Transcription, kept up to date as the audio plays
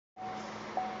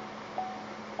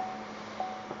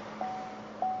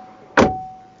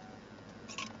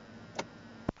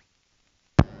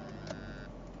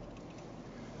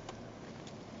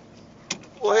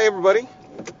everybody.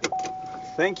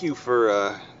 Thank you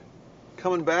for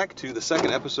coming back to the second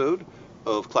episode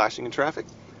of Clashing in Traffic.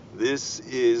 This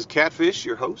is Catfish,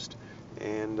 your host,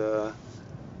 and it's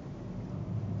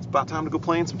about time to go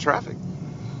play in some traffic.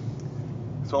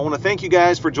 So I want to thank you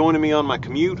guys for joining me on my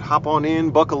commute. Hop on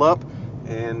in, buckle up,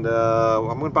 and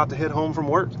I'm about to head home from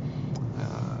work.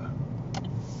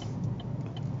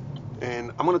 And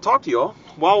I'm going to talk to y'all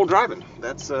while we're driving.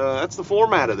 That's the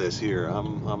format of this here.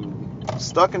 I'm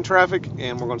stuck in traffic,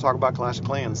 and we're going to talk about Clash of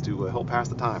Clans to help pass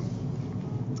the time.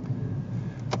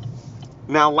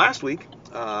 Now, last week,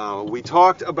 we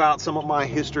talked about some of my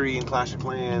history in Clash of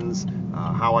Clans,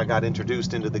 how I got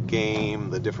introduced into the game,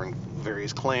 the different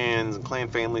various clans and clan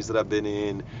families that I've been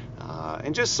in,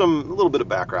 and just a little bit of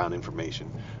background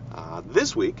information.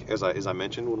 This week, as I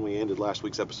mentioned when we ended last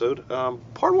week's episode,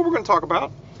 part of what we're going to talk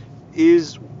about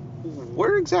is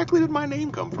where exactly did my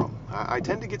name come from? I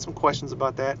tend to get some questions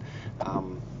about that.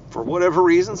 For whatever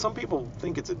reason, some people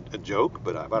think it's a joke,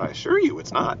 but I assure you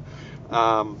it's not.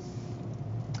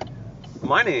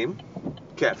 My name,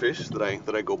 Catfish, that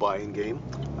I go by in game.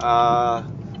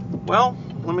 Well,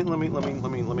 let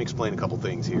me explain a couple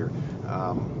things here.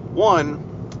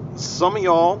 One, some of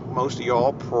y'all, most of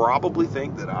y'all, probably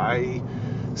think that I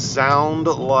sound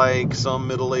like some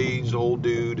middle-aged old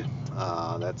dude.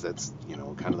 That's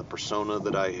kind of the persona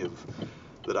that I have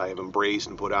embraced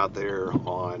and put out there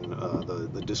on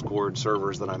the Discord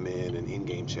servers that I'm in and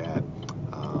in-game chat.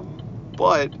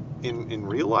 But in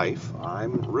real life,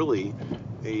 I'm really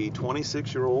a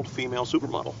 26-year-old female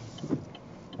supermodel.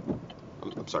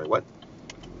 I'm sorry, what?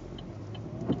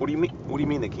 What do you mean? What do you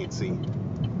mean they can't see?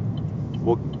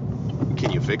 Well,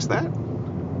 can you fix that?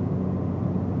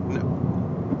 No.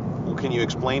 Well, can you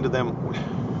explain to them?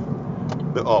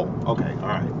 Oh, okay, all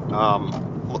right.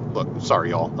 Look, sorry,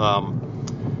 y'all.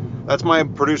 That's my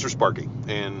producer, Sparky,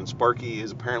 and Sparky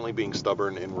is apparently being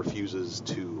stubborn and refuses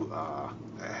to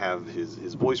have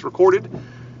his voice recorded.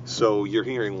 So you're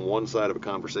hearing one side of a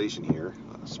conversation here,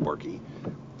 Sparky.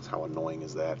 How annoying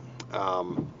is that?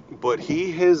 But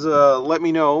he has let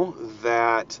me know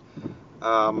that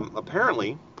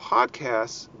apparently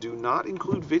podcasts do not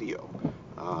include video.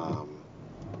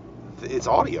 It's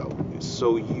audio,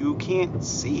 so you can't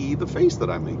see the face that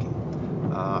I'm making.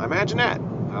 Imagine that.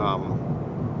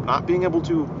 Not being able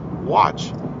to watch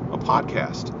a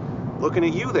podcast. Looking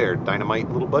at you there,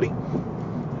 Dynamite little buddy.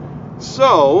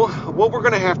 So, what we're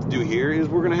going to have to do here is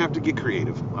we're going to have to get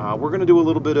creative. We're going to do a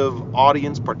little bit of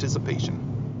audience participation.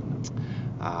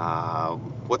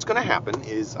 What's going to happen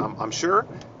is I'm sure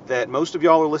that most of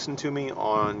y'all are listening to me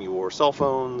on your cell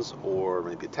phones or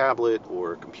maybe a tablet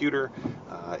or a computer.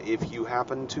 If you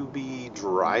happen to be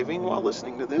driving while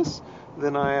listening to this,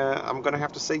 then I'm going to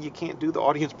have to say you can't do the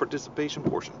audience participation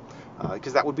portion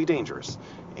because that would be dangerous.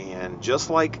 And just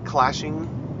like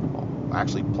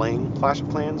actually playing Clash of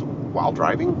Clans while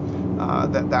driving,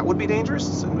 that would be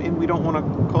dangerous, and we don't want to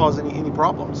cause any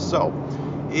problems. So,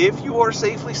 if you are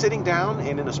safely sitting down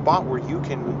and in a spot where you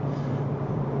can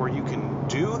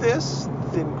do this,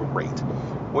 then great.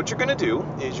 What you're going to do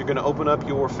is you're going to open up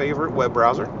your favorite web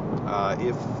browser.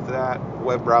 If that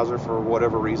web browser, for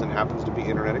whatever reason, happens to be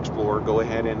Internet Explorer, go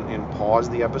ahead and pause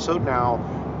the episode now.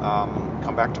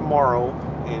 Come back tomorrow,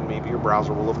 and maybe your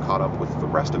browser will have caught up with the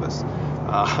rest of us.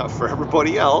 For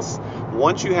everybody else,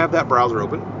 once you have that browser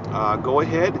open, go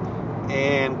ahead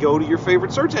and go to your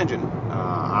favorite search engine.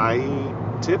 I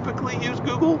typically use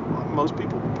Google. Most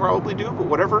people probably do, but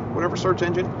whatever search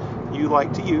engine you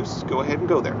like to use, go ahead and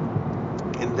go there.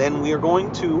 And then we are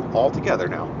going to, all together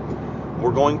now,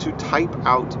 we're going to type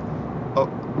out a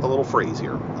little phrase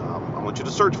here. I want you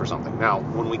to search for something. Now,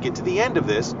 when we get to the end of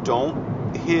this,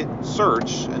 don't hit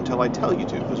search until I tell you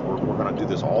to, because we're going to do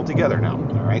this all together now.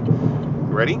 All right?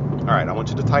 You ready? All right, I want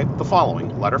you to type the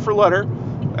following, letter for letter,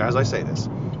 as I say this.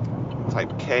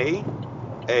 Type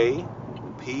K-A-P-P-A.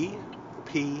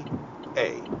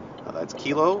 Now that's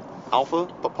Kilo, Alpha,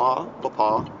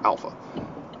 Papa, Alpha.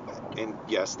 And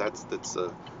yes, that's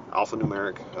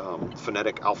alphanumeric,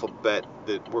 phonetic alphabet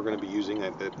that we're going to be using.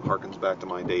 That harkens back to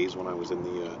my days when I was in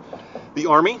the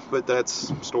Army, but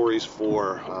that's stories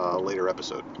for a later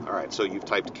episode. All right, so you've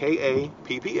typed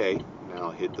K-A-P-P-A. Now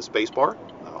hit the space bar,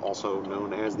 also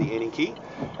known as the any key,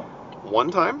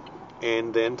 one time,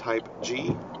 and then type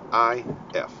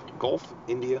G-I-F, Golf,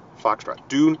 India, Foxtrot.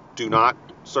 Do not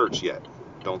search yet.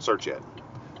 Don't search yet.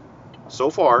 So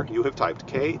far, you have typed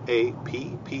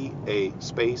K-A-P-P-A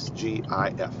space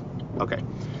G-I-F. Okay.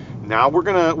 Now we're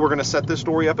gonna set this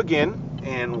story up again,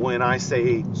 and when I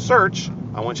say search,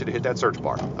 I want you to hit that search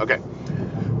bar. Okay.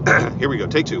 Here we go.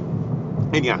 Take two.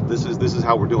 And yeah, this is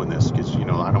how we're doing this, because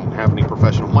I don't have any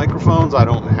professional microphones. I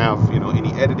don't have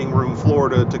any editing room floor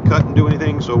to cut and do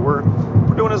anything. So we're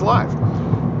doing this live.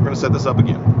 We're gonna set this up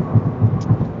again.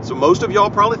 So most of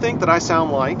y'all probably think that I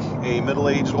sound like a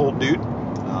middle-aged old dude.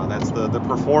 That's the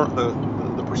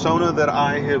persona that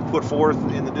I have put forth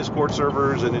in the Discord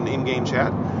servers and in in-game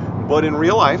chat. But in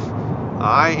real life,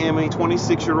 I am a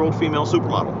 26-year-old female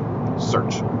supermodel.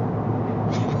 Search.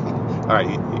 All right,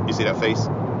 you see that face?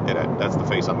 Yeah, that's the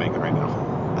face I'm making right now.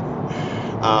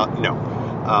 No.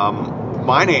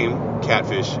 My name,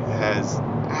 Catfish, has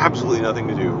absolutely nothing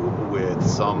to do with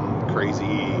some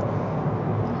crazy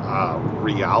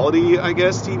reality, I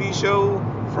guess, TV show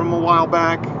from a while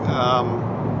back.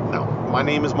 No, my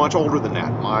name is much older than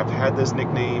that. I've had this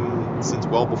nickname since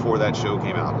well before that show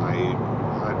came out. I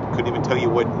couldn't even tell you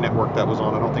what network that was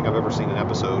on. I don't think I've ever seen an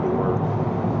episode or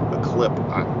a clip.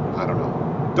 I don't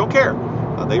know. Don't care.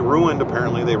 They ruined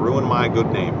my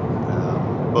good name.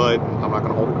 But I'm not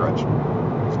going to hold a grudge.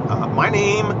 My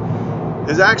name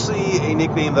is actually a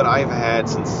nickname that I've had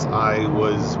since I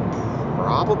was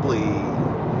probably,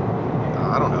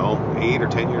 8 or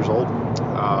 10 years old,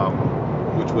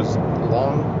 which was a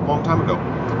long time ago.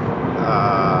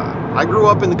 I grew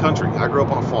up in the country. I grew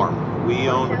up on a farm. We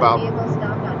owned about...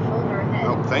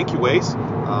 Oh, thank you, Waze.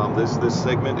 This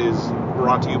segment is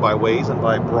brought to you by Waze, and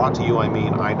by brought to you, I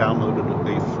mean I downloaded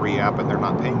a free app, and they're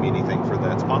not paying me anything for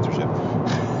that sponsorship.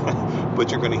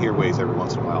 But you're going to hear Waze every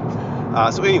once in a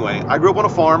while. So anyway, I grew up on a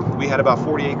farm. We had about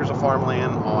 40 acres of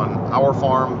farmland on our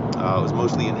farm. It was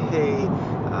mostly in hay.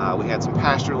 We had some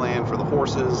pasture land for the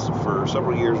horses. For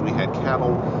several years, we had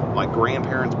cattle. My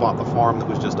grandparents bought the farm that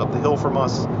was just up the hill from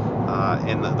us,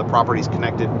 and the property's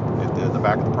connected at the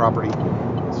back of the property.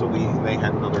 So they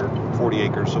had another 40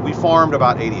 acres. So we farmed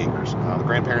about 80 acres. The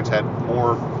grandparents had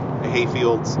more hay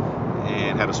fields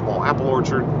and had a small apple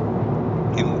orchard.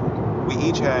 And we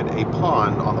each had a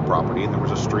pond on the property, and there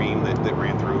was a stream that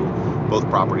ran through both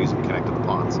properties and connected the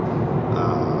ponds.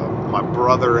 My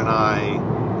brother and I,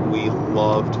 we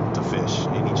loved to fish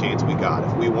any chance we got.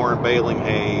 If we weren't baling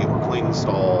hay or cleaning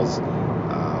stalls,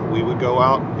 we would go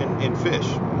out and fish.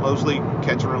 Mostly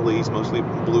catch and release, mostly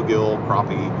bluegill,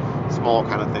 crappie, small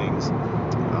kind of things.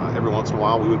 Every once in a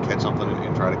while, we would catch something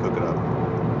and try to cook it up.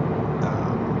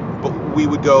 But we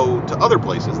would go to other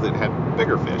places that had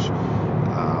bigger fish.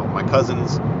 My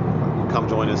cousins would come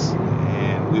join us,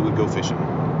 and we would go fishing.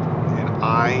 And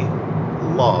I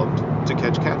loved to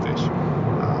catch catfish.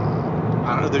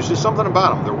 I don't know, there's just something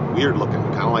about them. They're weird looking,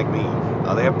 kind of like me.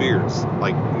 They have beards,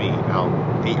 like me. Now,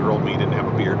 8-year-old me didn't have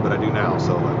a beard, but I do now,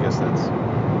 so I guess that's,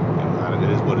 it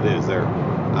is what it is there.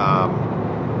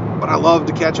 But I love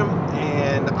to catch them,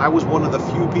 and I was one of the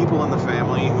few people in the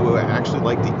family who actually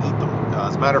liked to eat them.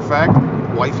 As a matter of fact,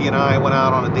 wifey and I went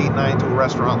out on a date night to a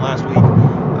restaurant last week,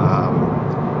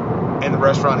 and the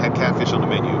restaurant had catfish on the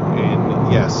menu.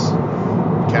 And yes,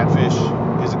 Catfish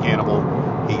is a cannibal.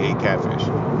 He ate catfish.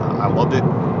 I loved it.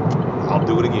 I'll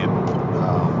do it again.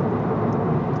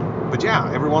 But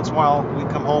yeah, every once in a while we'd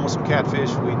come home with some catfish.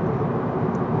 We'd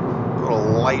put a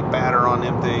light batter on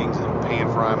them things and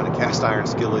pan fry them in a cast iron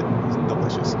skillet. It's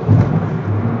delicious.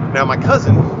 Now my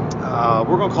cousin,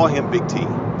 we're going to call him Big T.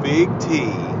 Big T.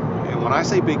 And when I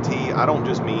say Big T, I don't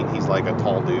just mean he's like a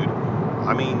tall dude.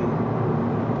 I mean,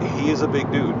 he is a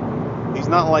big dude. He's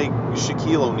not like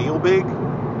Shaquille O'Neal big,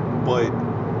 but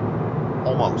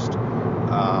almost.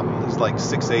 He's like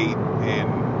 6'8",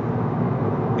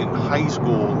 and in high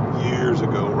school years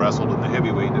ago wrestled in the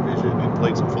heavyweight division and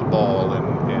played some football,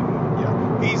 and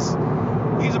yeah,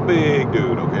 he's a big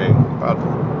dude, okay?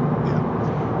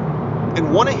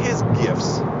 And one of his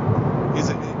gifts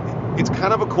is it's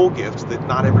kind of a cool gift that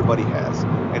not everybody has,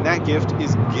 and that gift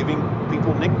is giving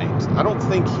people nicknames. I don't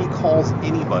think he calls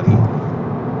anybody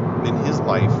in his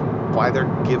life by their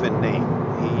given name.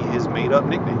 He has made up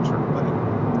nicknames for everybody.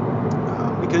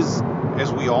 Because,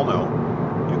 as we all know,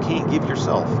 you can't give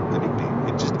yourself a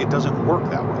nickname. It doesn't work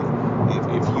that way.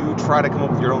 If you try to come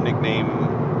up with your own nickname,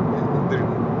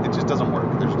 it just doesn't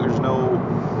work. There's no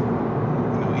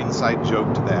inside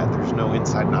joke to that. There's no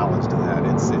inside knowledge to that.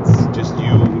 It's just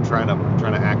you trying to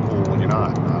act cool when you're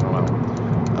not. I don't know.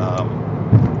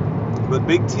 But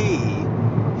Big T,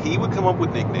 he would come up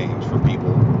with nicknames for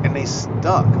people, and they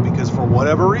stuck because for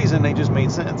whatever reason they just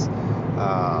made sense.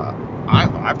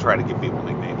 I've tried to give people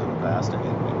nicknames in the past, and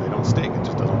they don't stick. It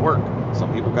just doesn't work.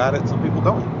 Some people got it, some people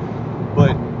don't.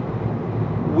 But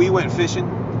we went fishing.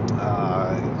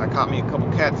 I caught me a couple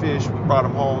catfish. We brought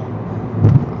them home,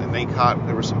 and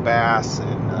there were some bass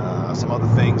and some other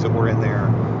things that were in there.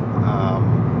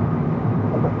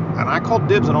 And I called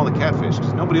dibs on all the catfish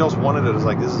because nobody else wanted it. I was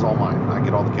like, this is all mine. I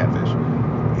get all the catfish.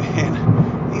 And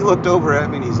he looked over at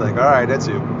me and he's like, all right, that's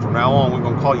it. From now on, we're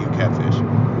going to call you Catfish.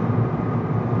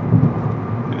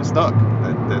 And it stuck.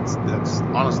 That's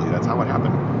honestly, that's how it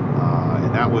happened.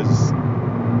 And that was,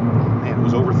 man, it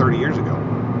was over 30 years ago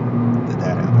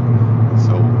that happened.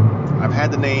 So I've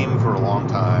had the name for a long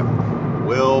time,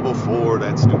 well before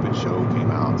that stupid show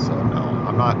came out. So no,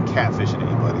 I'm not catfishing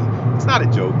anybody. It's not a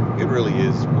joke. It really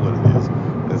is what it is.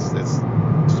 That's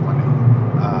just my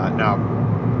name. Now,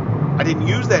 I didn't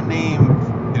use that name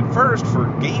at first for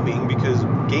gaming because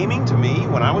gaming to me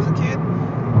when I was a kid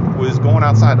was going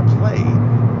outside to play.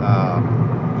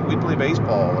 We'd play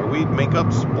baseball or we'd make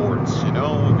up sports,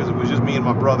 because it was just me and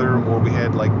my brother, or we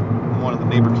had like one of the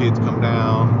neighbor kids come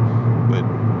down. But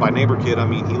by neighbor kid, I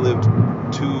mean he lived 2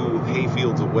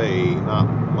 hayfields away,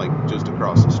 not like just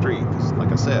across the street. Because,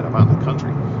 like I said, I'm out in the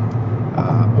country.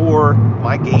 Or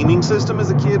my gaming system as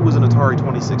a kid was an Atari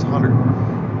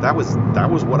 2600. That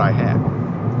was what I had.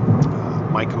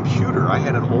 My computer, I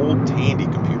had an old Tandy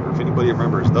computer. If anybody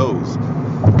remembers those.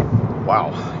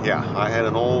 Wow, yeah, I had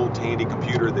an old Tandy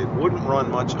computer that wouldn't run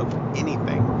much of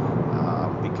anything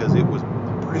because it was,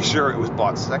 I'm pretty sure it was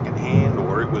bought secondhand,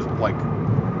 or it was like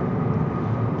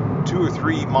 2 or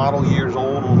 3 model years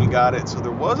old when we got it. So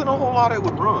there wasn't a whole lot it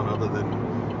would run other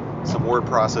than some word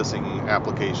processing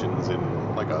applications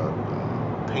and like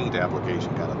a paint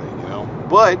application kind of thing,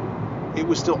 But it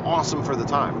was still awesome for the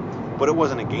time. But it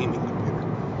wasn't a gaming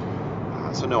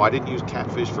computer. So no, I didn't use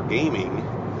Catfish for gaming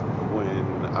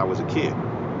when I was a kid.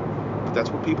 But that's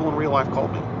what people in real life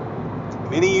called me.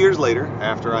 Many years later,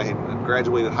 after I had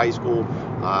graduated high school,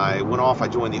 I went off, I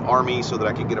joined the Army so that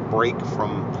I could get a break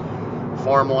from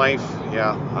farm life.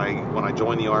 Yeah, when I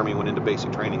joined the Army, went into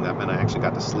basic training, that meant I actually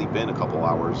got to sleep in a couple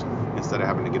hours instead of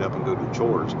having to get up and go do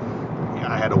chores.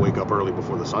 I had to wake up early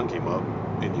before the sun came up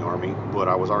in the Army, but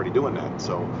I was already doing that,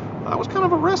 so that was kind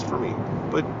of a rest for me.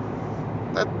 But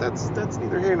that's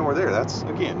neither here nor there. That's,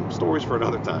 again, stories for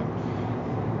another time.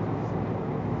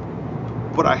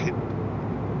 But I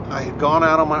had gone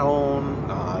out on my own,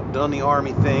 done the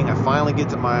Army thing. I finally get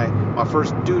to my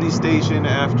first duty station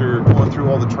after going through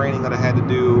all the training that I had to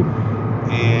do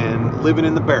and living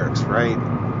in the barracks, right?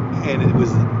 And it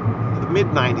was the mid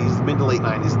to late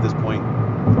 90s at this point.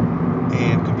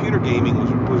 And computer gaming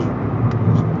was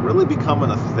really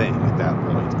becoming a thing at that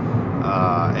point.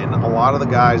 And a lot of the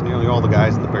guys, nearly all the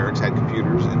guys in the barracks had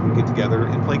computers, and we'd get together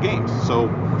and play games. So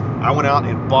I went out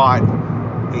and bought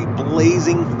a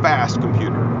blazing fast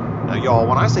computer. Now, y'all,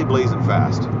 when I say blazing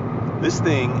fast, this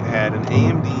thing had an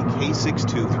AMD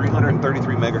K62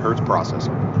 333 megahertz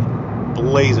processor.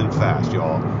 Blazing fast,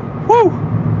 y'all. Woo!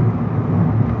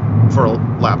 For a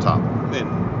laptop.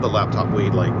 And the laptop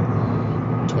weighed like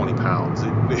 20 pounds.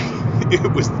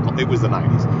 It was the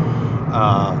 90s.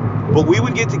 But we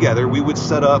would get together. We would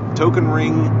set up token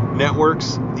ring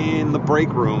networks in the break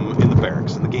room in the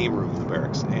barracks, in the game room in the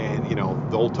barracks. And,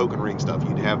 the old token ring stuff,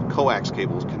 you'd have coax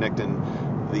cables connecting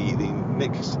the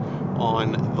NICs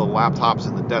on the laptops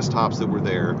and the desktops that were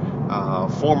there,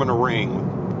 forming a ring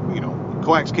with,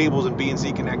 coax cables and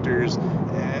BNC connectors,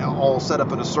 all set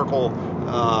up in a circle,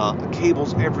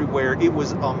 cables everywhere. It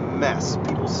was a mess.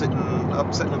 People setting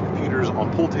up computers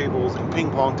on pool tables and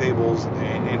ping pong tables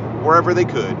and wherever they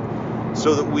could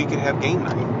so that we could have game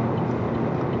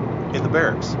night in the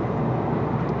barracks.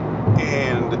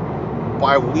 And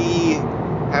by we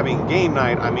having game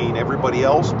night, I mean everybody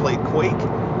else played Quake,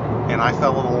 and I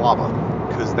fell in the lava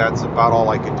because that's about all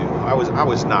I could do. I wasn't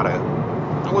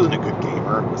a good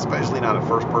gamer, especially not a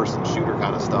first-person shooter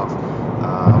kind of stuff.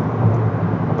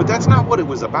 But that's not what it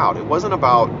was about. It wasn't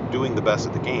about doing the best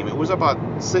at the game. It was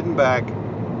about sitting back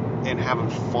and having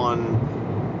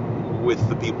fun with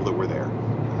the people that were there.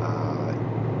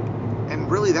 And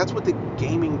really, that's what the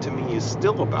gaming to me is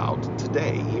still about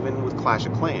today, even with Clash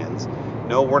of Clans.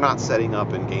 No, we're not setting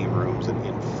up in game rooms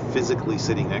and physically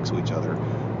sitting next to each other,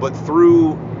 but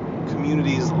through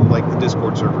communities like the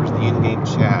Discord servers, the in-game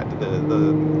chat,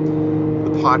 the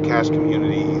podcast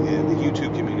community, the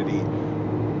YouTube community,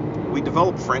 we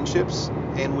develop friendships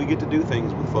and we get to do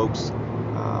things with folks.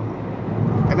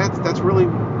 And that's really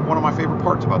one of my favorite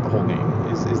parts about the whole game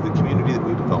is the community that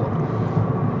we developed.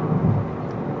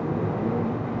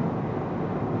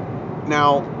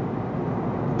 Now,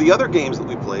 the other games that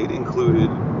we played included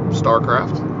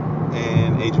StarCraft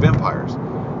and Age of Empires,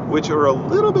 which are a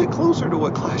little bit closer to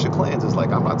what Clash of Clans is like.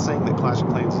 I'm not saying that Clash of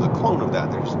Clans is a clone of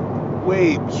that. There's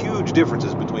huge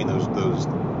differences between those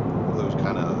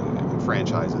kind of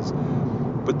franchises.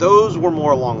 But those were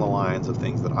more along the lines of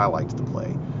things that I liked to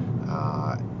play.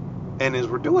 And as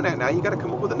we're doing that now, you got to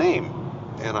come up with a name.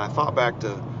 and I thought back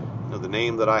to the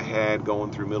name that I had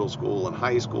going through middle school and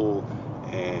high school,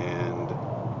 and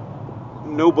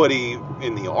nobody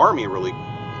in the Army really.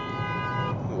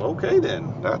 Well, okay,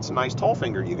 then that's a nice tall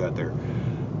finger you got there.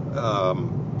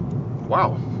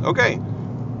 Wow. Okay.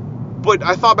 But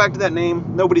I thought back to that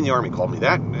name. Nobody in the Army called me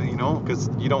that, because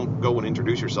you don't go and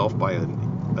introduce yourself by a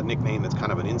nickname that's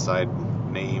kind of an inside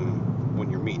name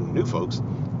when you're meeting new folks.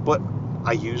 But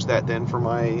I used that then for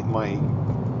my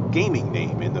gaming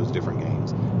name in those different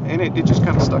games. And it just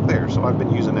kind of stuck there. So I've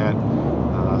been using that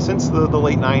since the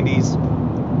late 90s.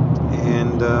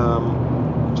 And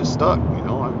just stuck.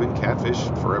 I've been Catfish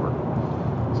forever.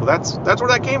 So that's where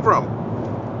that came from.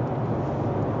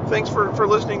 Thanks for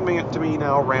listening to me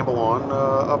now ramble on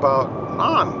about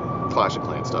non-Clash of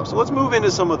Clans stuff. So let's move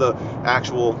into some of the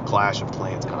actual Clash of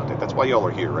Clans content. That's why y'all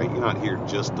are here, right? You're not here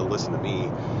just to listen to me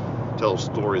tell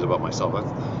stories about myself.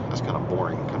 That's kind of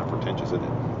boring, kind of pretentious, isn't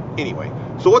it? Anyway,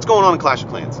 so what's going on in Clash of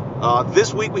Clans?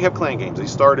 This week we have clan games. They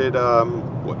started, a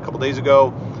couple days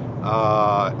ago.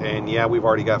 And yeah, we've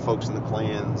already got folks in the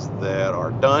clans that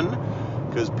are done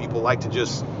because people like to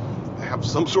just have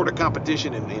some sort of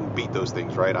competition and beat those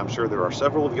things, right? I'm sure there are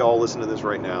several of y'all listening to this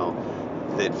right now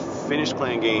that finished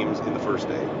clan games in the first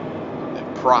day.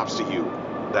 And props to you.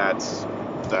 That's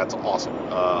awesome.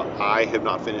 I have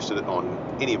not finished it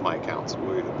on any of my accounts.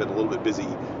 We've been a little bit busy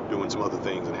doing some other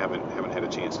things and haven't had a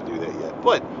chance to do that yet.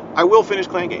 But I will finish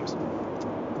clan games,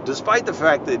 despite the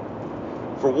fact that,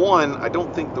 for one, I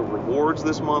don't think the rewards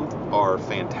this month are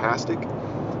fantastic.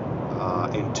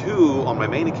 And two, on my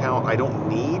main account, I don't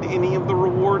need any of the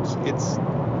rewards. It's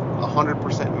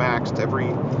 100% maxed.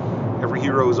 Every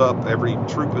hero's up, every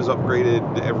troop is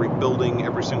upgraded, every building,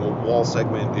 every single wall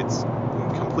segment, it's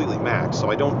completely maxed. So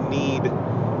I don't need.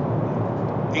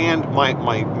 And my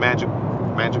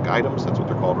magic items, that's what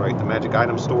they're called, right? The magic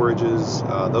item storages,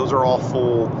 those are all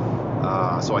full.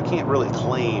 So I can't really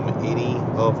claim any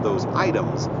of those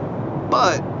items.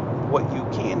 But what you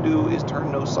can do is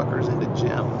turn those suckers into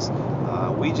gems.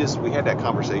 We had that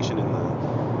conversation in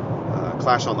the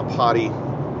Clash on the Potty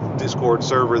Discord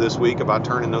server this week about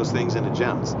turning those things into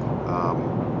gems,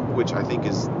 which I think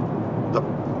is,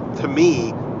 to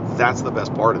me, that's the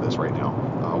best part of this right now.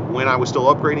 When I was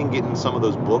still upgrading, getting some of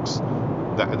those books,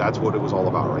 that's what it was all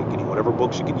about, right? Getting whatever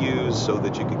books you could use so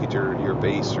that you could get your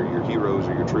base or your heroes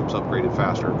or your troops upgraded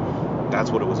faster. That's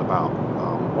what it was about.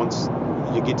 Once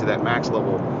you get to that max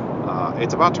level,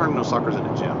 it's about turning those suckers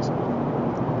into gems.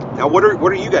 Now, what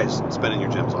are you guys spending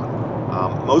your gems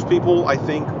on? Most people, I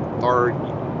think, are,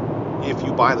 if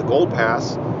you buy the gold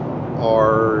pass,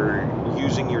 are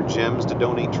using your gems to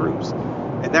donate troops.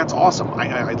 And that's awesome.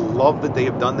 I love that they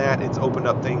have done that. It's opened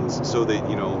up things so that,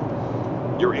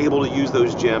 you're able to use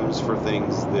those gems for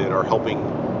things that are helping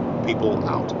people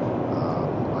out.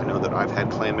 I know that I've had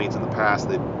clanmates in the past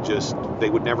that they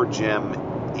would never gem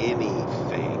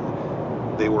anything.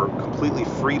 They were completely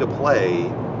free to play,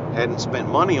 hadn't spent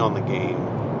money on the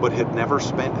game, but had never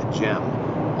spent a gem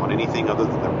on anything other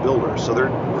than their builder. So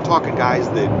we're talking guys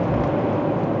that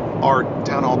are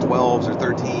Town Hall 12s or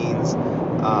 13s,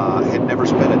 had never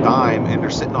spent a dime, and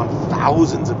they're sitting on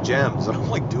thousands of gems. And I'm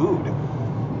like, dude,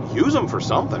 use them for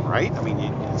something, right? I mean,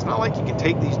 it's not like you can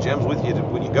take these gems with you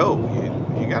when you go.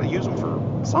 You got to use them for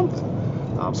something.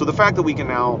 So the fact that we can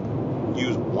now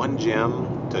use one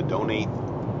gem to donate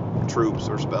troops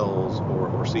or spells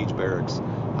or siege barracks,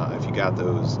 if you got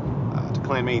those, to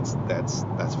clanmates, that's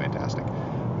fantastic.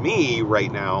 Me,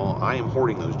 right now, I am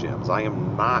hoarding those gems. I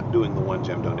am not doing the one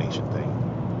gem donation thing.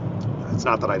 It's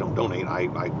not that I don't donate.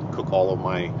 I cook all of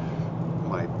my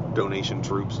donation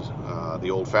troops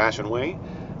the old-fashioned way.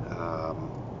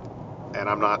 And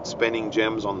I'm not spending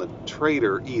gems on the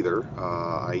trader either.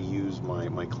 I use my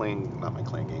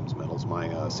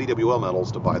CWL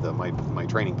medals to buy my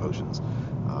training potions,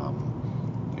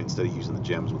 instead of using the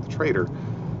gems with the trader,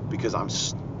 because I'm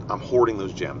hoarding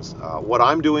those gems. What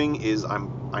I'm doing is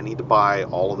I need to buy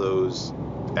all of those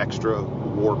extra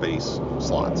war base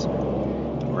slots,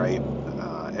 right?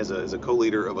 As a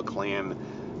co-leader of a clan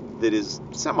that is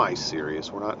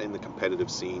semi-serious. We're not in the competitive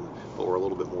scene, but we're a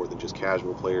little bit more than just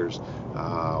casual players.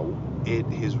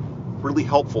 It is really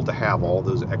helpful to have all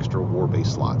those extra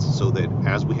war-based slots, so that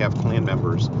as we have clan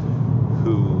members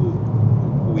who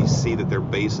we see that their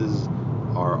bases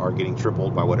are getting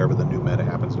tripled by whatever the new meta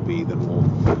happens to be, then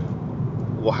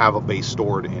we'll have a base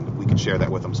stored, and we can share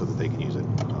that with them so that they can use it.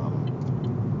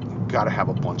 Got to have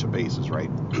a bunch of bases, right?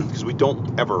 Because we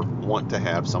don't ever want to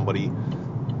have somebody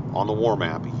on the war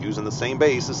map using the same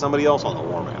base as somebody else on the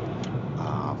war map.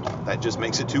 That just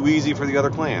makes it too easy for the other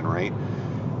clan, right?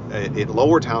 At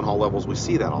lower town hall levels, we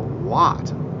see that a lot,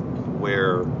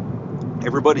 where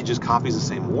everybody just copies the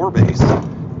same war base,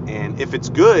 and if it's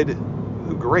good,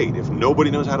 great. If nobody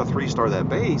knows how to 3-star that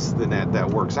base, then that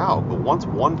works out. But once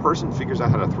one person figures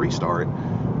out how to 3-star it,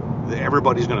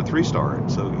 everybody's going to 3-star it.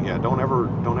 So yeah, don't ever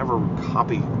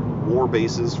copy war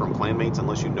bases from clanmates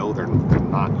unless you know they're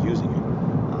not using it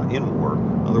in war.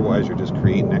 Otherwise, you're just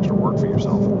creating extra work for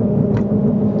yourself.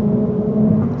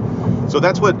 So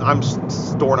that's what I'm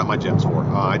storing up my gems for.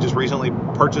 I just recently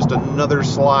purchased another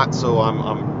slot, so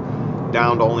I'm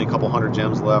down to only a couple hundred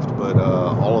gems left. But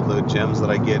all of the gems that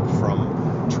I get from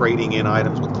trading in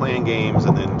items with clan games,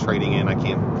 and then trading in, I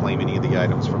can't claim any of the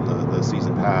items from the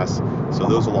season pass, so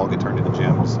those will all get turned into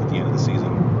gems at the end of the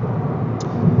season,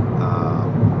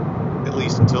 at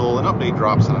least until an update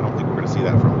drops, and I don't think we're going to see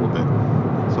that for a little bit.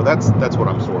 So that's what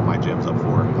I'm storing my gems up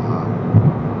for,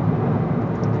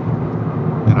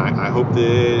 and I hope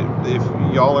that if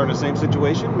y'all are in the same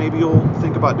situation, maybe you'll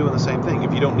think about doing the same thing.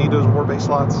 If you don't need those war base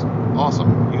slots,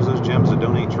 awesome, use those gems to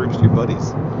donate troops to your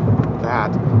buddies.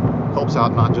 That helps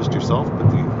out not just yourself, but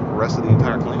the rest of the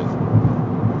entire clan.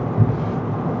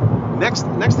 Next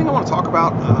thing I want to talk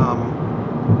about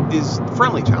is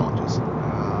friendly challenges.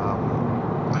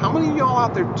 How many of y'all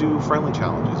out there do friendly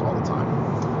challenges all the time?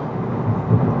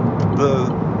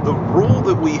 The rule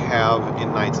that we have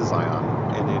in Knights of Zion,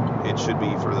 and it should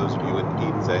be for those of you in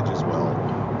Eden's Edge as well,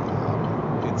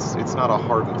 it's not a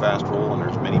hard and fast rule, and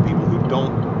there's many people who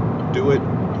don't do it,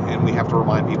 and we have to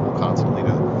remind people constantly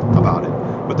about it.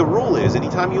 But the rule is,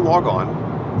 anytime you log on,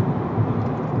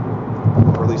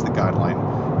 or at least the guideline,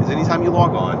 is anytime you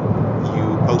log on,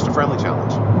 you post a friendly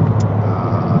challenge.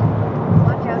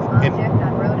 Watch out, object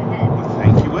on road ahead.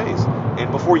 Thank you, Waze.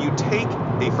 And before you take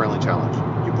a friendly challenge,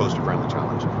 you post a friendly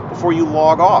challenge. Before you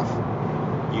log off,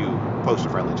 you post a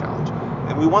friendly challenge.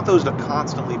 And we want those to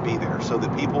constantly be there so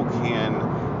that people can,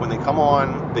 when they come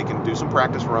on, they can do some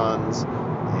practice runs,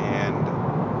 and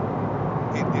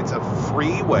it's a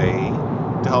free way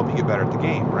to help you get better at the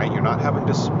game, right? You're not having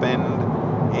to spend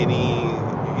any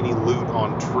loot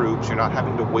on troops. You're not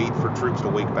having to wait for troops to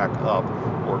wake back up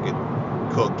or get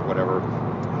cooked, whatever.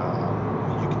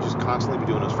 You can just constantly be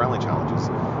doing those friendly challenges.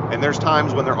 And there's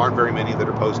times when there aren't very many that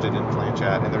are posted in clan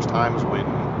chat, and there's times when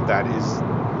that is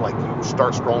like you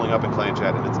start scrolling up in clan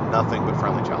chat and it's nothing but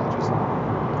friendly challenges.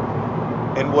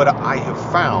 And what I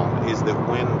have found is that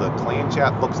when the clan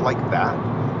chat looks like that,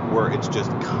 where it's just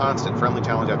constant friendly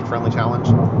challenge after friendly challenge,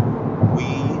 we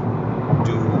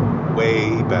do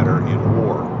way better in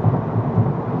war.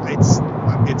 It's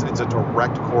a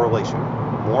direct correlation.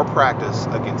 More practice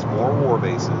against more war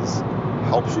bases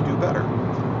helps you do better.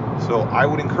 So I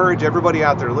would encourage everybody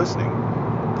out there listening,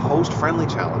 post friendly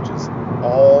challenges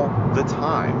all the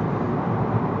time.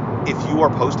 If you are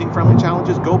posting friendly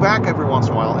challenges, go back every once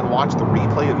in a while and watch the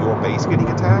replay of your base getting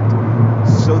attacked,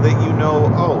 so that you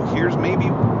know, oh, here's maybe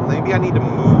I need to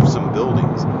move some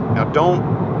buildings. Now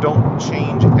don't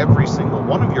change every single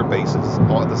one of your bases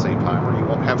all at the same time, or you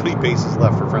won't have any bases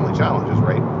left for friendly challenges,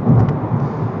 right?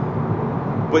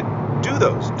 But do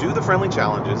the friendly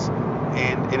challenges,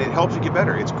 and it helps you get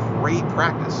better. It's great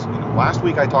practice. Last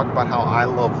week I talked about how I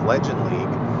love Legend League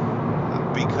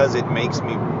because it makes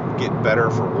me get better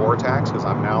for war attacks, because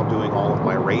I'm now doing all of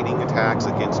my raiding attacks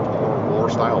against more war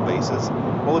style bases.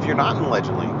 Well, if you're not in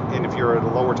Legend League, and if you're at a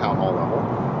lower town hall level,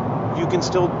 you can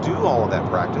still do all of that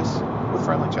practice with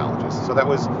friendly challenges. So that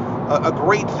was a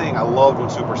great thing. I loved when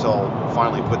Supercell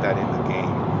finally put that in the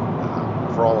game.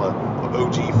 For all the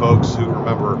OG folks who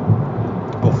remember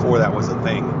before that was a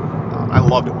thing, I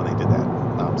loved it when they did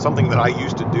that. Something that I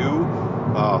used to do,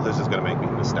 this is going to make me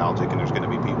nostalgic, and there's going to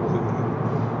be people who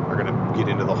are going to get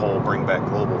into the whole bring back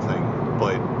global thing,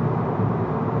 but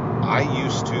I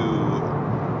used to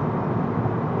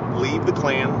leave the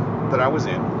clan that I was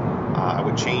in. I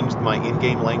would change my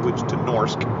in-game language to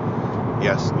Norsk.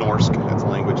 Yes, Norsk, that's the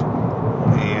language.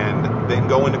 And then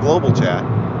go into global chat,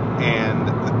 and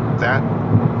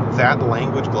that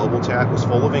language, global chat, was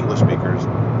full of English speakers,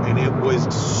 and it was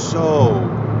so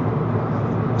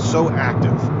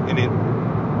active, and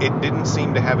it didn't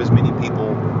seem to have as many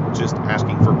people just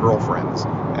asking for girlfriends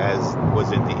as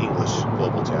was in the English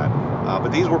global chat.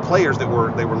 But these were players that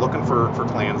were looking for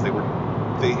clans.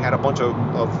 They had a bunch of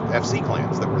FC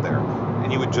clans that were there,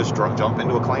 and you would just jump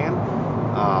into a clan.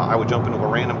 I would jump into a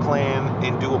random clan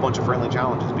and do a bunch of friendly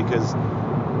challenges, because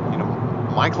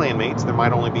my clan mates, there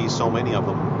might only be so many of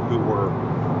them who were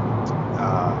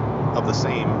of the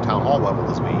same town hall level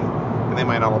as me, and they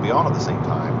might not all be on at the same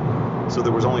time. So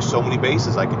there was only so many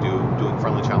bases I could do doing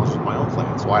friendly challenges with my own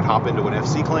clan. So I'd hop into an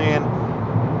FC clan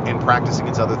and practice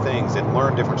against other things and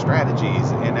learn different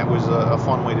strategies, and that was a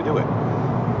fun way to do it.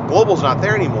 Global's not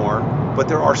there anymore, but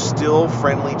there are still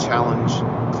friendly challenge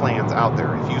clans out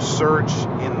there. If you search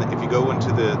if you go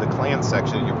into the clan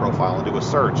section in your profile and do a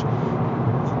search,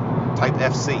 type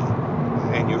FC,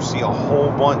 and you'll see a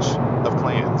whole bunch of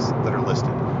clans that are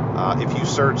listed. If you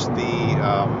search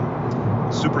the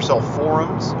Supercell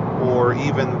forums or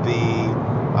even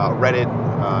the Reddit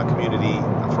community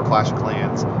for Clash of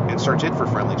Clans and search it for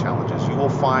friendly challenges, you will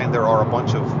find there are a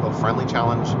bunch of friendly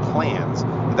challenge clans.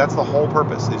 That's the whole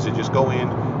purpose, is to just go in,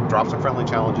 drop some friendly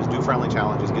challenges, do friendly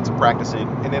challenges, get some practice in,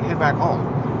 and then head back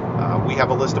home. We have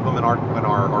a list of them in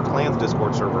our clans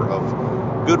Discord server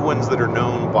of good ones that are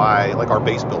known by like our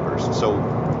base builders. So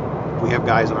we have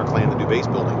guys in our clan that do base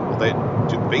building. Well,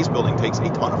 base building takes a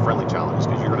ton of friendly challenges,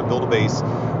 because you're going to build a base,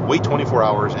 wait 24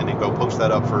 hours, and then go post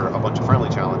that up for a bunch of friendly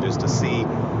challenges to see,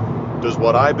 does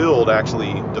what I build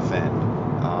actually defend?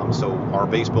 So our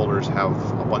base builders have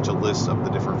a bunch of lists of the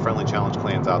different friendly challenge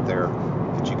clans out there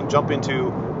that you can jump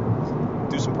into,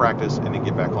 do some practice, and then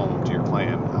get back home to your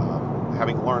clan,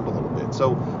 having learned a little bit.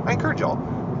 So I encourage y'all,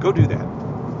 go do that.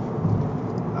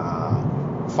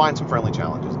 Find some friendly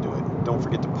challenges and do it. Don't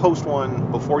forget to post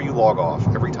one before you log off,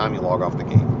 every time you log off the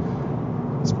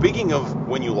game. Speaking of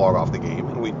when you log off the game,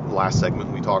 and last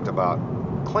segment we talked about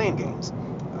clan games.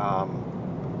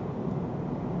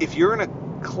 If you're in a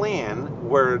clan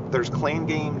where there's clan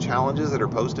game challenges that are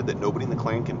posted that nobody in the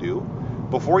clan can do,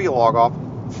 before you log off,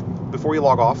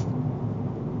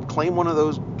 claim one of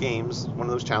those games, one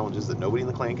of those challenges that nobody in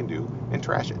the clan can do, and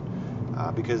trash it.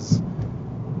 Because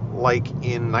like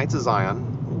in Knights of Zion,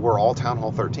 we're all Town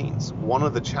Hall 13s. One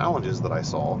of the challenges that I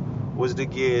saw was to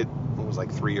get, it was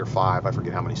like 3 or 5, I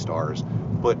forget how many stars,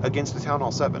 but against a Town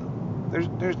Hall 7.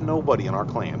 There's nobody in our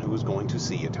clan who is going to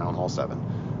see a Town Hall 7.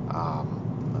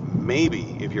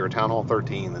 Maybe if you're a Town Hall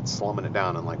 13 that's slumming it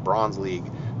down in like Bronze League,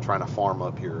 trying to farm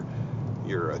up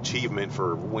your achievement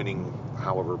for winning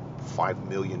however 5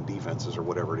 million defenses or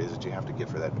whatever it is that you have to get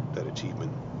for that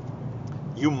achievement,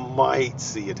 you might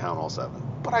see a Town Hall 7,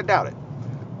 but I doubt it.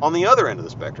 On the other end of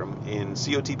the spectrum, in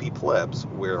COTP Plebs,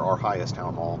 where our highest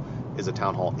Town Hall is a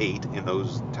Town Hall 8, and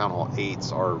those Town Hall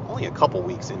 8s are only a couple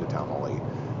weeks into Town Hall 8,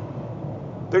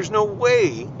 there's no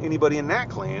way anybody in that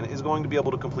clan is going to be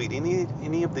able to complete any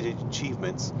of the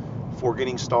achievements for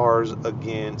getting stars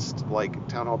against like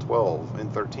Town Hall 12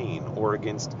 and 13, or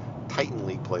against Titan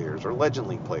League players or Legend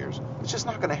League players. It's just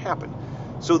not going to happen.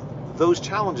 So those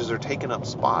challenges are taking up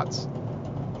spots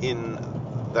in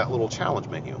that little challenge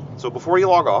menu. So before you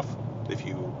log off, if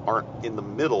you aren't in the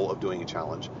middle of doing a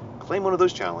challenge, claim one of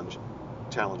those challenges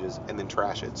and then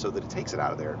trash it so that it takes it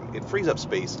out of there. It frees up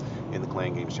space in the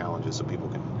clan games challenges so people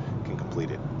can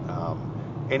complete it.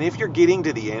 And if you're getting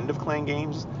to the end of clan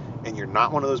games and you're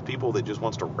not one of those people that just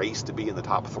wants to race to be in the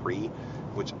top 3,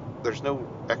 which there's no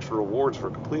extra rewards for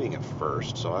completing it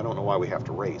first, so I don't know why we have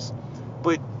to race.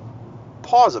 But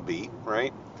pause a beat,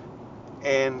 right?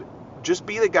 And just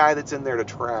be the guy that's in there to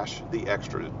trash the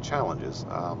extra challenges.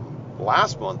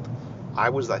 Last month, I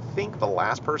was, I think, the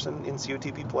last person in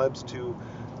COTP Plebs to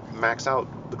max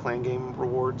out the clan game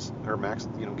rewards, or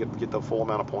get the full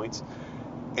amount of points.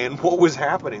 And what was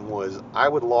happening was I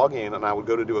would log in and I would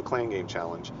go to do a clan game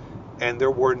challenge, and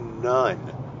there were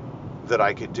none that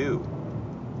I could do.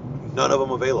 None of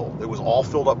them available. It was all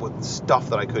filled up with stuff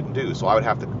that I couldn't do. So I would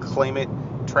have to claim it,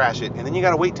 trash it, and then you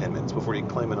got to wait 10 minutes before you can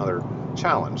claim another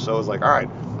challenge. So I was like, all right,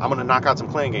 I'm going to knock out some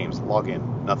clan games, log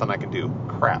in, nothing I can do.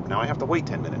 Crap, now I have to wait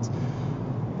 10 minutes.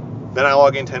 Then I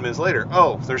log in 10 minutes later.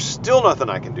 Oh, there's still nothing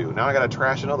I can do. Now I got to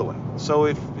trash another one. So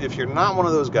if you're not one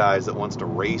of those guys that wants to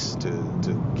race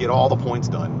to get all the points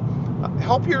done,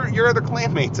 help your other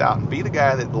clanmates out and be the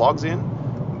guy that logs in,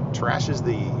 trashes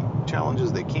the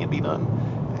challenges that can't be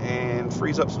done, and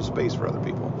frees up some space for other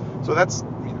people. So that's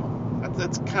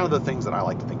kind of the things that I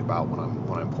like to think about when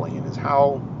I'm playing, is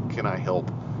how can I help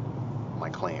my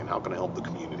clan? How can I help the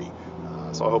community?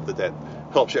 So I hope that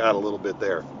helps you out a little bit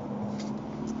there.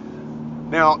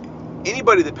 Now,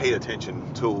 anybody that paid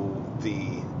attention to the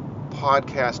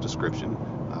podcast description,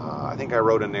 I think I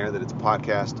wrote in there that it's a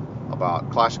podcast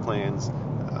about Clash of Clans,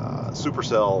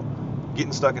 Supercell,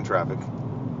 getting stuck in traffic,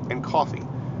 and coffee.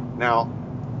 Now,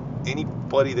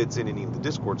 anybody that's in any of the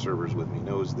Discord servers with me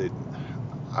knows that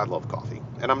I love coffee.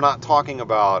 And I'm not talking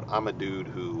about I'm a dude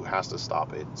who has to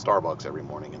stop at Starbucks every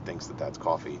morning and thinks that that's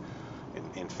coffee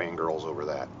and fangirls over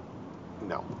that.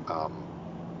 No.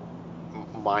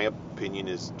 My opinion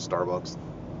is Starbucks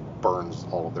burns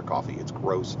all of their coffee. It's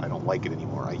gross. I don't like it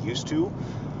anymore. I used to.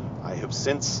 I have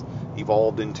since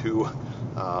evolved into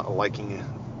liking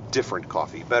different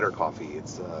coffee, better coffee.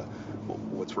 It's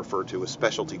what's referred to as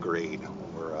specialty grade,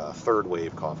 or third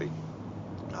wave coffee.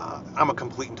 I'm a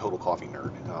complete and total coffee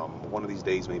nerd. One of these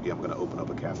days, maybe I'm going to open up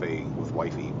a cafe with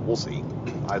wifey. We'll see.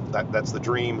 That's the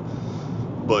dream,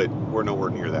 but we're nowhere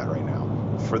near that right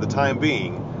now. For the time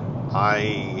being,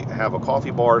 I have a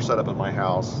coffee bar set up in my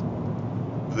house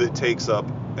that takes up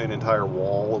an entire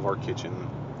wall of our kitchen,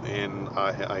 and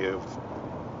I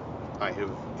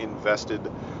have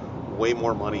invested way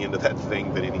more money into that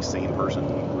thing than any sane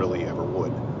person really ever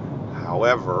would.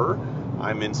 However,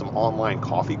 I'm in some online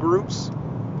coffee groups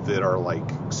that are like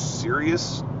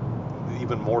serious,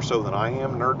 even more so than I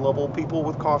am, nerd level people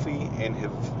with coffee, and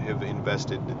have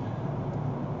invested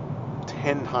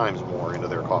 10 times more into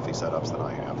their coffee setups than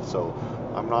I have. So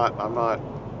I'm not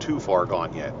too far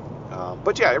gone yet.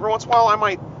 But yeah, every once in a while I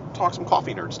might talk some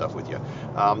coffee nerd stuff with you.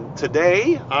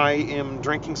 Today I am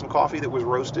drinking some coffee that was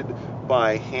roasted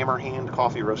by Hammer Hand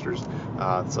Coffee Roasters.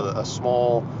 It's a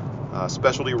small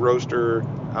specialty roaster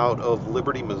out of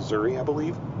Liberty, Missouri, I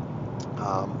believe.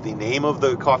 The name of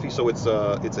the coffee, so it's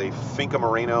a Finca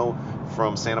Moreno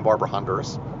from Santa Barbara,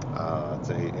 Honduras. It's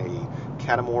a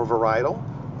Catamor varietal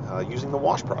using the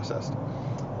wash process.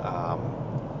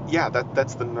 Yeah,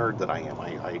 that's the nerd that I am.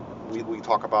 We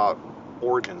talk about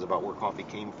origins, about where coffee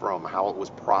came from, how it was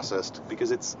processed,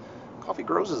 because coffee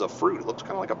grows as a fruit. It looks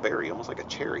kind of like a berry, almost like a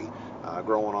cherry,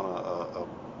 growing on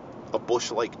a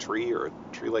bush-like tree or a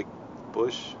tree-like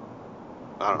bush.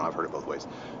 I don't know. I've heard it both ways.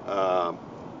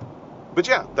 But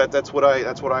yeah, that's what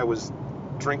I was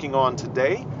drinking on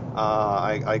today.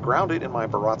 I ground it in my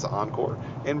Baratza Encore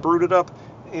and brewed it up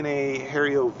in a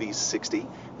Hario V60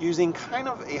 using kind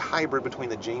of a hybrid between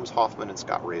the James Hoffman and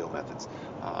Scott Rayo methods.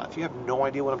 If you have no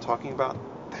idea what I'm talking about,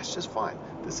 that's just fine.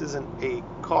 This isn't a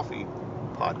coffee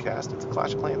podcast. It's a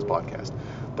Clash of Clans podcast.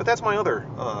 But that's my other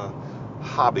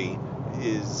hobby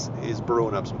is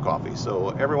brewing up some coffee. So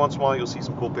every once in a while you'll see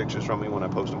some cool pictures from me when I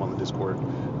post them on the Discord.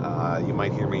 You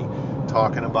might hear me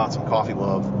talking about some coffee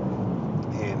love,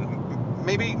 and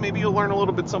maybe you'll learn a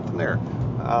little bit something there.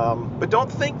 But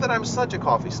don't think that I'm such a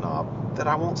coffee snob that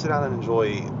I won't sit down and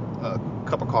enjoy a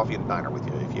cup of coffee at a diner with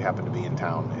you if you happen to be in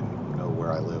town and know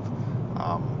where I live.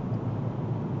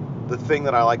 The thing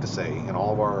that I like to say in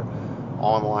all of our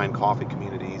online coffee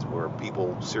communities where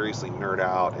people seriously nerd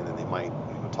out and then they might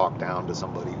talk down to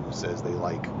somebody who says they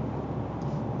like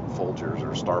Folgers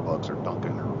or Starbucks or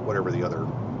Dunkin' or whatever the other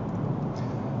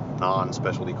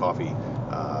non-specialty coffee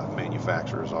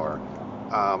manufacturers are.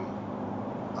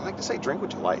 I like to say drink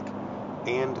what you like,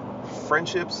 and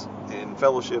friendships and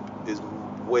fellowship is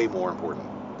way more important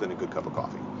than a good cup of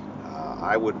coffee.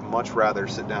 I would much rather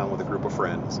sit down with a group of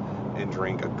friends and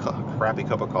drink a crappy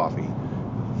cup of coffee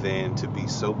than to be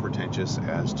so pretentious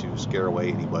as to scare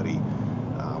away anybody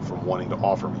from wanting to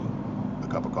offer me a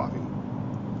cup of coffee.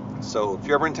 So if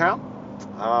you're ever in town,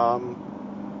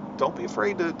 don't be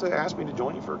afraid to ask me to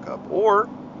join you for a cup, or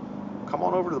come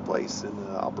on over to the place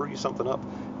and I'll brew you something up,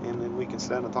 and then we can sit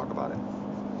down and talk about it.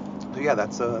 So yeah,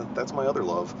 that's my other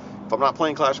love. If I'm not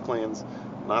playing Clash of Clans,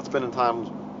 not spending time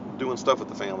doing stuff with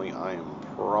the family, I am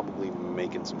probably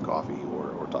making some coffee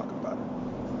or talking about it.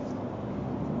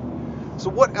 So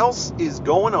what else is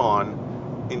going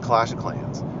on in Clash of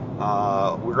Clans?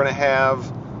 We're going to have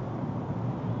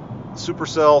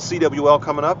Supercell CWL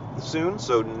coming up soon,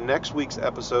 so next week's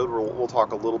episode we'll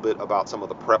talk a little bit about some of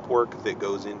the prep work that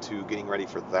goes into getting ready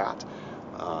for that,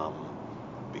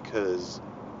 because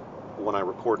when I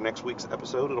record next week's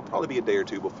episode, it'll probably be a day or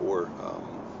two before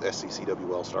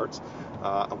SCCWL starts.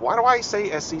 Why do I say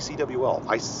SCCWL?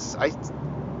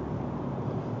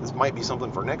 This might be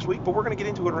something for next week, but we're going to get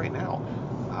into it right now.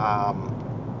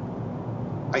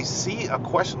 I see a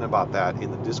question about that in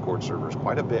the Discord servers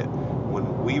quite a bit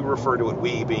when we refer to it,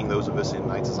 we being those of us in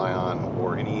Knights of Zion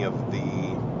or any of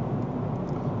the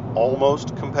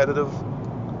almost competitive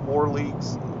war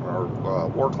leagues or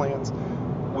war clans,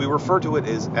 we refer to it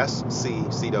as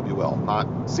SCCWL, not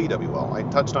CWL. I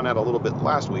touched on that a little bit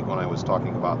last week when I was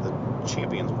talking about the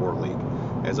Champions War League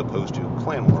as opposed to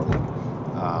Clan War League.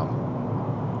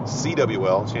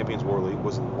 CWL, Champions War League,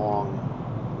 was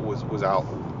out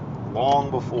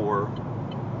long before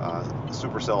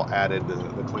Supercell added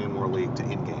the Clan War League to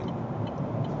in-game.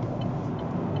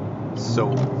 So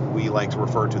we like to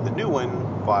refer to the new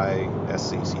one by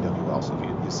SCCWL. So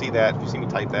if you see that, if you see me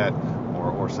type that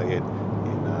or say it,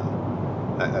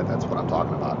 that's what I'm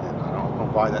talking about. And I don't know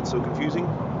why that's so confusing,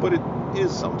 but it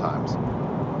is sometimes.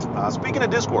 Speaking of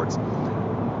Discords,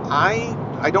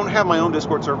 I don't have my own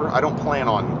Discord server. I don't plan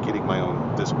on getting my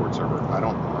own Discord server. I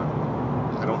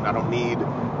don't need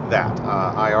that.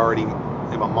 I already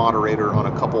am a moderator on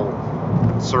a couple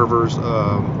servers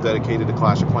dedicated to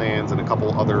Clash of Clans and a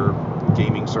couple other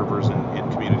gaming servers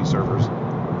and community servers.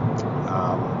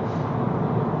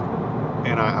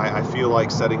 and I feel like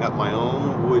setting up my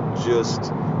own would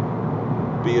just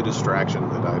be a distraction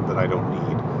that I don't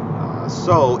need.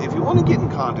 So if you want to get in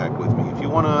contact with me, if you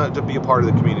want to be a part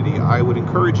of the community, I would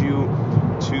encourage you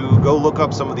to go look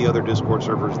up some of the other Discord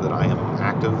servers that I am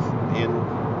active in.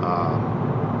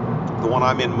 The one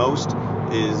I'm in most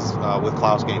is with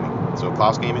Klaus Gaming. So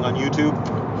Klaus Gaming on YouTube,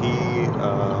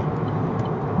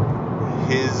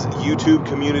 his YouTube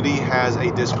community has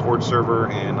a Discord server,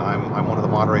 and I'm one of the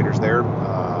moderators there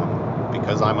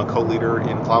because I'm a co-leader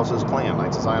in Klaus's clan,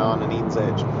 Knights of Zion and Eden's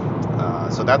Edge.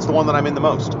 So that's the one that I'm in the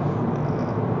most.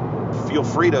 Feel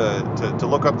free to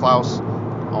look up Klaus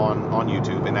on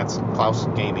YouTube, and that's Klaus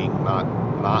Gaming,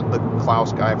 not the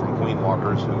Klaus guy from Queen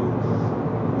Walkers, who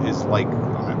is like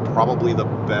probably the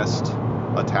best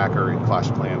attacker in Clash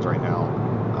of Clans right now.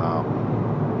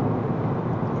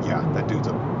 Yeah, that dude's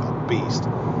a beast.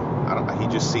 He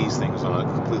just sees things on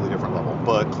a completely different level.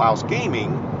 But Klaus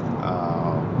Gaming,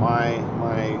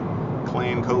 my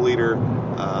clan co-leader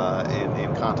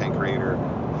and content creator,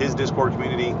 his Discord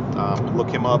community, look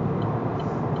him up,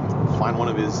 find one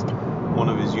of his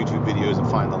YouTube videos and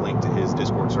find the link to his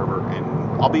Discord server, and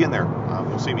I'll be in there.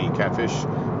 You'll see me, Catfish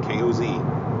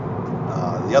KOZ.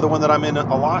 The other one that I'm in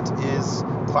a lot is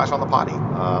Clash on the Potty.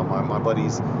 My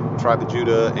buddies Tribe of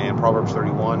Judah and Proverbs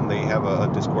 31, they have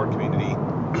a Discord community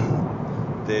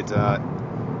that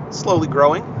slowly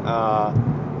growing,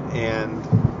 and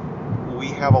we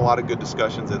have a lot of good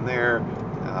discussions in there.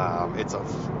 It's a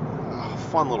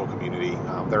fun little community.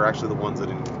 They're actually the ones that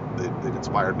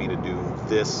inspired me to do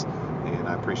this, and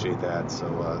I appreciate that. So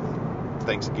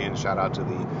thanks again. Shout out to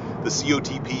the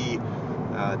COTP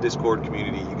Discord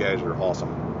community. You guys are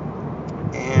awesome.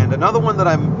 And another one that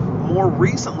I'm more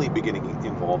recently beginning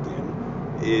involved in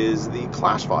is the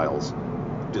Clash Files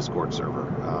Discord server.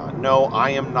 No, I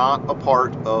am not a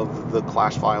part of the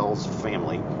Clash Files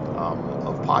family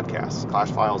of podcasts. Clash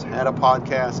Files had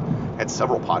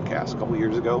several podcasts a couple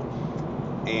years ago,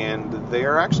 and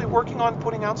they're actually working on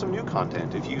putting out some new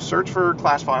content. If you search for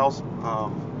Clash Files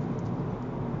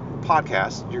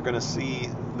podcast, you're going to see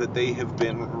that they have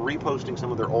been reposting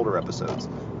some of their older episodes.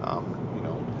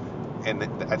 And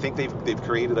I think they've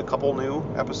created a couple new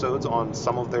episodes on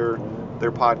some of their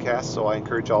podcasts, so I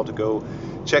encourage y'all to go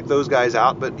check those guys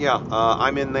out. But yeah,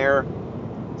 I'm in their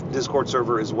Discord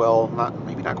server as well.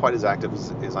 Maybe not quite as active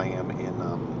as I am in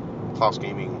Klaus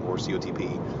Gaming or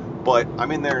COTP, but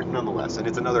I'm in there nonetheless, and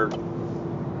it's another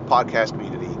podcast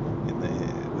community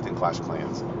within Clash of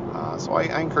Clans. So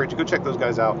I encourage you, go check those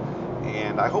guys out,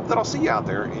 and I hope that I'll see you out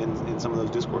there in some of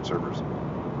those Discord servers.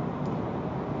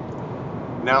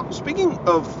 Now, speaking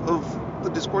of the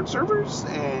Discord servers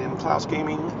and Klaus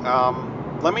Gaming,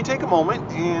 let me take a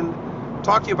moment and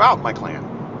talk to you about my clan.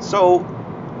 So,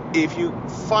 if you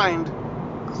find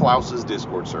Klaus's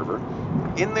Discord server,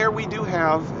 in there we do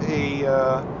have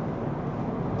a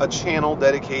channel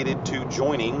dedicated to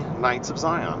joining Knights of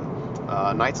Zion.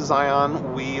 Knights of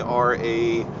Zion, we are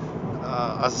a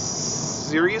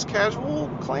serious casual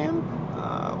clan,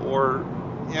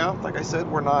 like I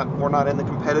said, we're not in the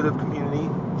competitive community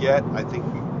yet. I think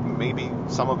maybe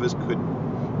some of us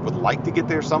would like to get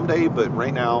there someday, but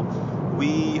right now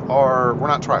we're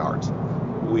not tryhards.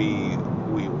 We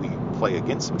play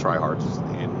against some tryhards,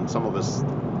 and some of us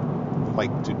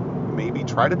like to maybe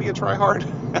try to be a tryhard.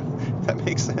 If that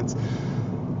makes sense.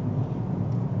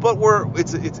 But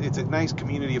it's a nice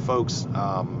community of folks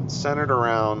centered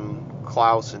around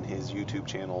Klaus and his YouTube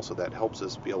channel, so that helps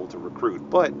us be able to recruit.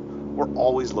 But we're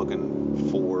always looking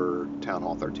for Town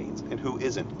Hall 13s, and who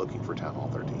isn't looking for Town Hall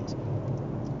 13s?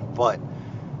 But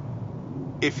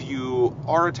if you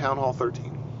are a Town Hall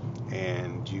 13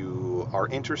 and you are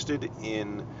interested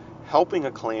in helping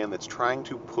a clan that's trying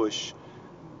to push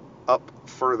up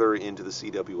further into the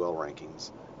CWL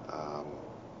rankings,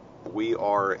 we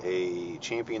are a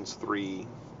Champions 3,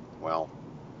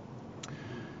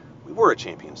 we were a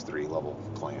Champions 3 level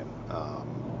clan.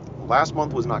 Last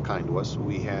month was not kind to us.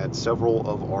 We had several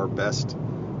of our best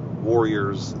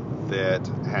warriors that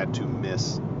had to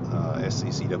miss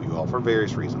SCCWL for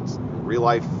various reasons. Real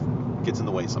life gets in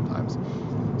the way sometimes.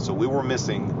 So we were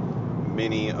missing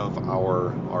many of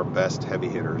our best heavy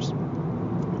hitters.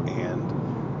 And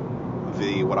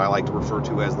what I like to refer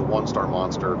to as the one-star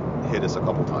monster hit us a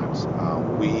couple times.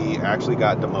 We actually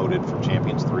got demoted from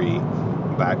Champions 3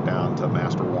 back down to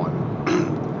Master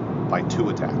 1 by 2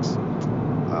 attacks.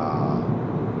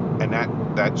 And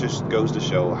that just goes to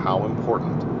show how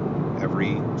important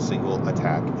every single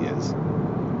attack is.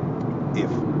 If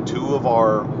 2 of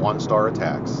our 1-star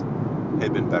attacks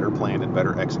had been better planned and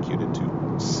better executed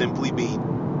to simply be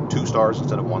 2 stars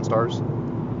instead of 1 stars,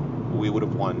 we would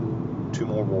have won 2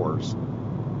 more wars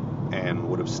and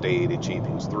would have stayed in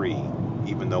Champions 3,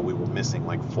 even though we were missing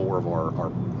like 4 of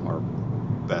our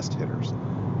best hitters.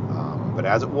 But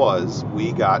as it was,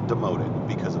 we got demoted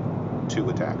because of 2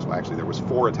 attacks. Well, actually, there was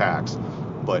 4 attacks,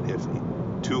 but if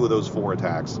 2 of those 4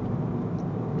 attacks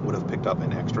would have picked up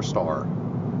an extra star,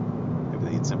 if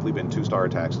they'd simply been 2-star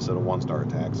attacks instead of 1-star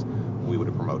attacks, we would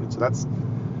have promoted. So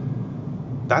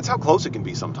that's how close it can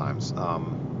be sometimes.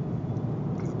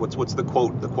 What's the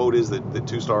quote? The quote is that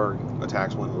 2-star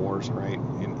attacks win wars, right?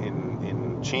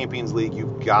 In Champions League,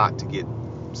 you've got to get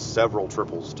several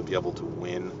triples to be able to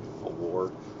win a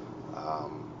war.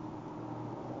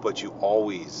 But you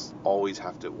always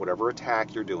have to, whatever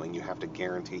attack you're doing, you have to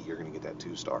guarantee you're going to get that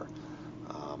 2-star.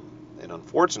 And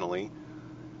unfortunately,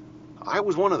 I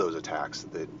was one of those attacks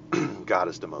that got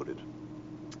us demoted.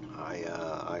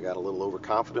 I got a little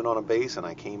overconfident on a base, and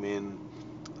I came in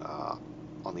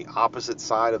on the opposite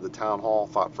side of the town hall.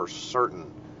 Thought for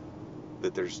certain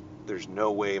that there's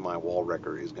no way my wall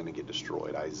wrecker is going to get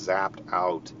destroyed. I zapped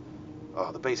out.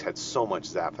 The base had so much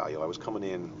zap value. I was coming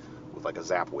in with like a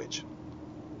zap witch,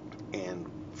 and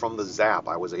from the zap,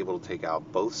 I was able to take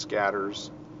out both scatters,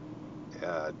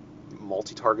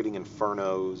 multi-targeting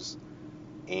infernos,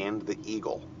 and the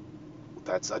eagle.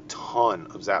 That's a ton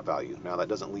of zap value. Now that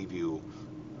doesn't leave you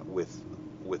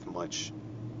with much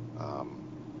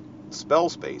spell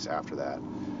space after that,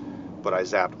 but I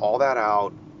zapped all that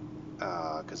out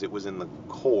because it was in the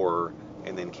core,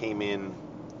 and then came in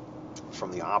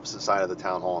from the opposite side of the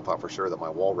town hall and thought for sure that my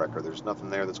wall wrecker, there's nothing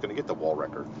there that's going to get the wall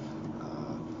wrecker,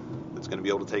 that's going to be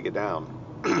able to take it down.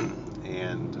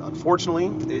 And unfortunately,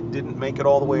 it didn't make it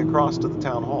all the way across to the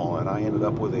town hall, and I ended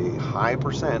up with a high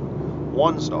percent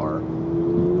 1-star.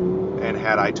 And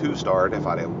had I 2-starred, if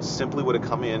I simply would have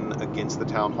come in against the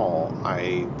town hall,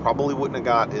 I probably wouldn't have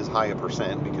got as high a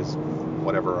percent, because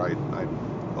whatever, I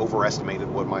overestimated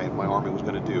what my army was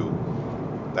going to do.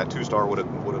 That 2-star would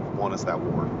have won us that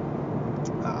war.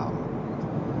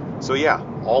 So yeah,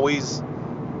 always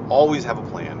have a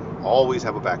plan. Always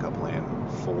have a backup plan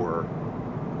for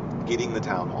getting the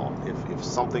town hall. If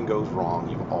something goes wrong,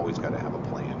 you've always got to have a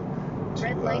plan to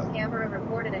Red light camera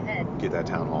reported ahead. get that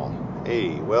town hall.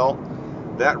 Hey, well,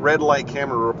 that red light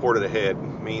camera reported ahead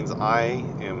means I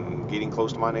am getting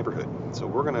close to my neighborhood. So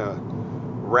we're going to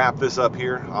wrap this up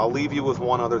here. I'll leave you with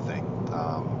one other thing.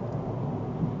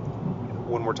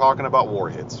 When we're talking about war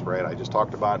hits, right? I just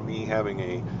talked about me having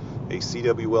a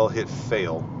CWL hit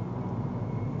fail.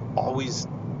 Always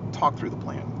talk through the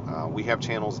plan. We have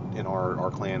channels in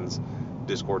our clan's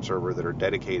Discord server that are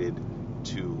dedicated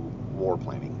to war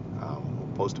planning.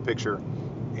 We'll post a picture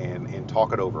and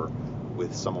talk it over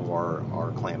with some of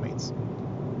our clanmates.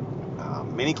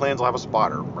 Many clans will have a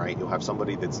spotter, right? You'll have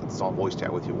somebody that's on voice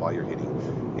chat with you while you're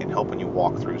hitting and helping you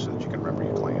walk through so that you can remember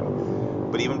your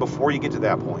clan. But even before you get to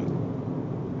that point,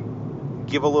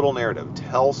 give a little narrative.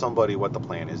 Tell somebody what the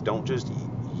plan is. Don't just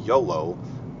YOLO,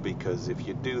 because if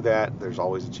you do that, there's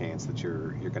always a chance that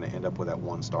you're going to end up with that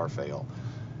 1-star fail.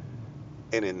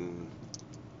 And in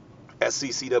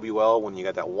SCCWL, when you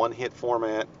got that 1-hit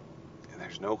format and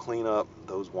there's no cleanup,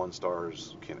 those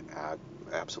 1-stars can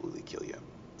absolutely kill you.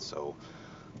 So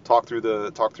talk through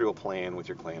a plan with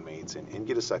your clanmates and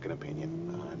get a second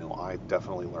opinion. I know I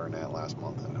definitely learned that last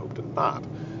month and hope to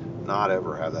not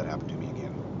ever have that happen to me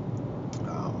again.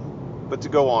 But to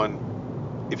go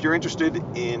on, if you're interested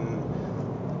in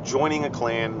joining a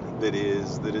clan that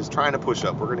is trying to push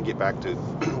up,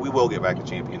 we will get back to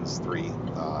Champions 3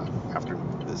 after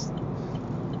this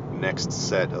next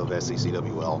set of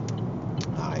SCCWL.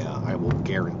 I will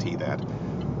guarantee that.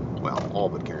 Well, all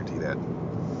but guarantee that.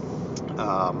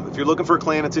 If you're looking for a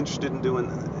clan that's interested in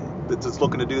that's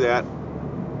looking to do that,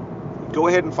 go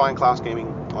ahead and find Klaus Gaming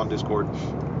on Discord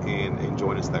and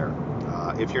join us there.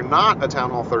 If you're not a Town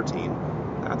Hall 13,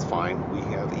 that's fine. We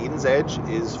have Eden's Edge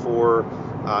is for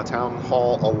Town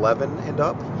Hall 11 and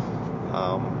up.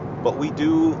 But we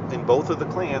do, in both of the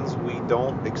clans, we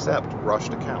don't accept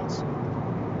rushed accounts.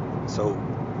 So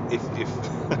if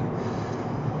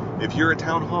if you're at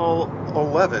Town Hall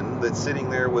 11 that's sitting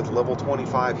there with level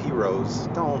 25 heroes,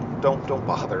 don't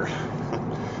bother.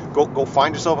 Go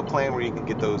find yourself a clan where you can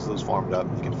get those farmed up.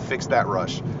 You can fix that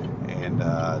rush, and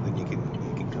then you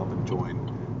can come and join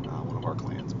one of our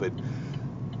clans. But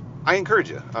I encourage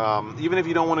you, even if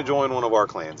you don't want to join one of our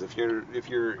clans, if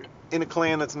you're in a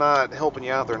clan that's not helping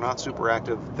you out, they're not super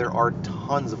active, there are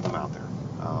tons of them out there.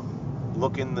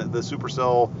 Look in the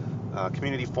Supercell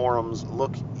community forums.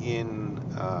 Look in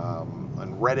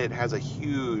and Reddit has a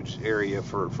huge area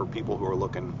for people who are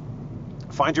looking.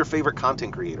 Find your favorite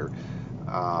content creator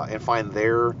and find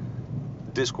their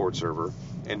Discord server.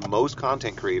 And most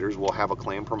content creators will have a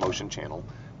clan promotion channel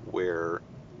where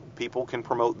people can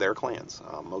promote their clans.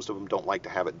 Most of them don't like to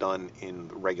have it done in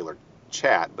regular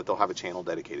chat, but they'll have a channel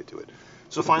dedicated to it.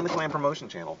 So find the clan promotion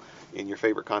channel in your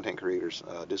favorite content creators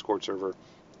Discord server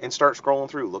and start scrolling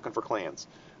through looking for clans.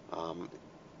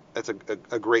 That's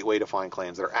a great way to find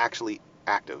clans that are actually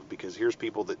active, because here's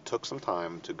people that took some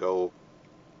time to go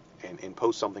and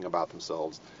post something about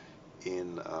themselves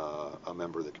in a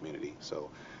member of the community. So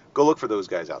go look for those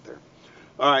guys out there.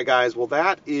 All right, guys. Well,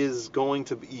 that is going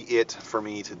to be it for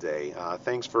me today.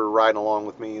 Thanks for riding along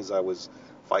with me as I was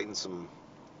fighting some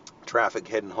traffic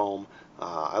heading home.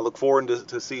 I look forward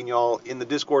to seeing y'all in the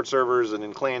Discord servers and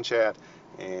in clan chat.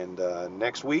 And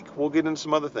next week we'll get into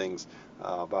some other things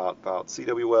about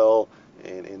CWL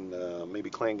and maybe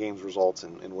clan games results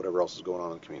and whatever else is going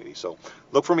on in the community. So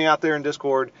look for me out there in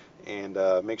Discord, and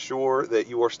make sure that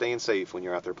you are staying safe when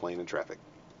you're out there playing in traffic.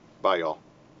 Bye, y'all.